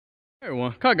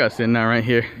Everyone, Kyle got sitting down right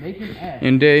here. Make an F.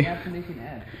 And they, You have to make an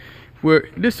F.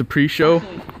 this is a pre-show.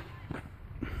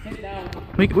 Sit down.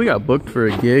 We got booked for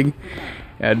a gig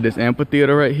at this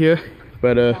amphitheater right here,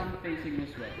 but Facing this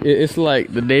way. it's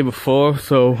like the day before,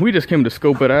 so we just came to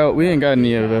scope it out. We ain't got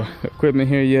any of the equipment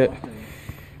here yet.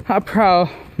 I'll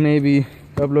probably maybe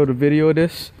upload a video of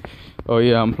this. Oh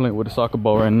yeah, I'm playing with a soccer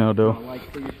ball right now though.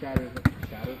 Like put your shadows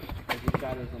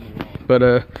on the wall.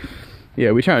 But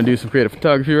yeah, we trying to do some creative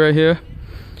photography right here.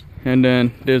 And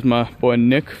then there's my boy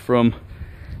Nick from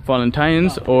Fallen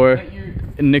Titans, or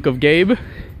Nick of Gabe.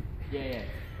 Yeah.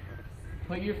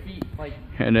 Put your feet like.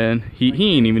 And then he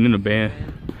ain't even in the band.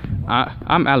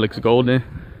 I'm Alex Golden.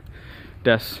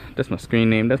 That's my screen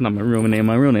name. That's not my real name.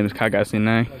 My real name is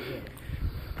Kagasin9.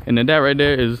 And then that right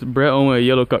there is Brett Owen, a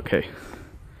yellow cupcake.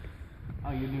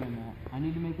 Oh, you're doing that. I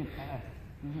need to make an F.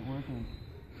 It isn't working.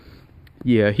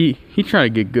 Yeah, he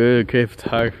trying to get good at creative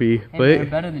photography, Hey, but they're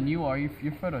better than you are. Your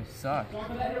photos suck. Sorry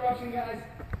for that interruption, guys.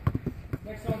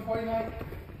 Next on party night.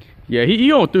 yeah, he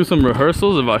gonna do some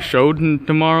rehearsals if I showed him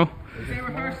tomorrow. This ain't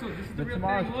rehearsal. This is the real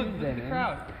tomorrow's thing. Look Tuesday, at the man.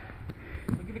 crowd.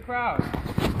 Look at the crowd.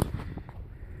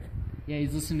 Yeah,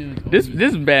 he's listening to his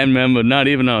This band member not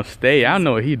even on stage. I don't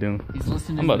know what he doing. He's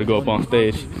listening to I'm about to go up on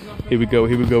stage. Here we go,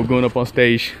 going up on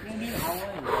stage.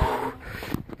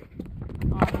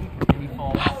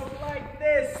 Like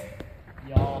this.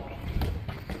 Y'all.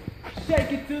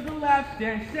 Shake it to the left,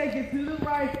 then shake it to the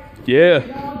right. Yeah.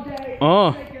 All day.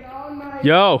 Uh. Shake it all night.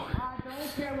 Yo. I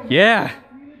don't care what Yeah.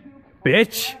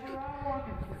 Bitch.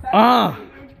 I want.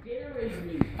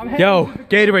 I'm Yo,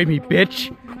 Gatorade me,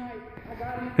 bitch.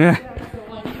 Yeah.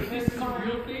 This is a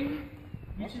real thing.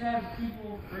 You should have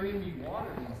people bringing me water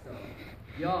and stuff.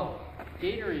 Yo,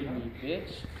 Gatorade me,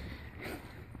 bitch. I'm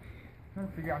trying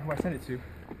to figure out who I sent it to.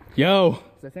 Yo,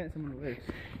 I sent it to someone who lives.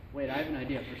 Wait, I have an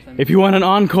idea for some. if you want an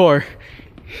encore,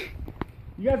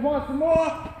 You guys want some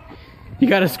more? you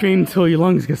gotta scream until your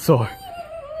lungs get sore.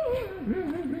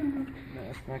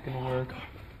 That's not gonna work.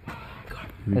 Here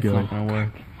we That's go. not gonna work.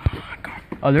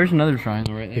 Oh, there's another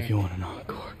triangle right there. If you want an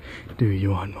encore, do you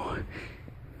want more?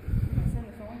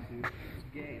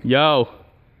 Yo,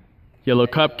 yellow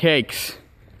cupcakes,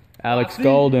 Alex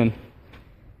Golden.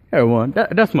 Everyone,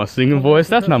 that's my singing voice.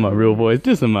 That's not my real voice.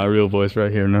 This is my real voice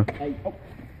right here now. Hey, oh.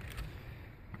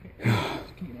 Can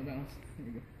you get my balance?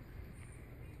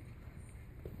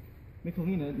 There we go.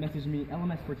 Michelina messaged me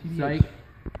LMS for TBH. Psych.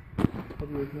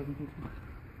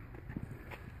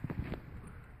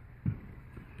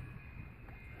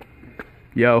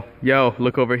 Yo,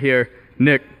 look over here,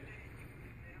 Nick.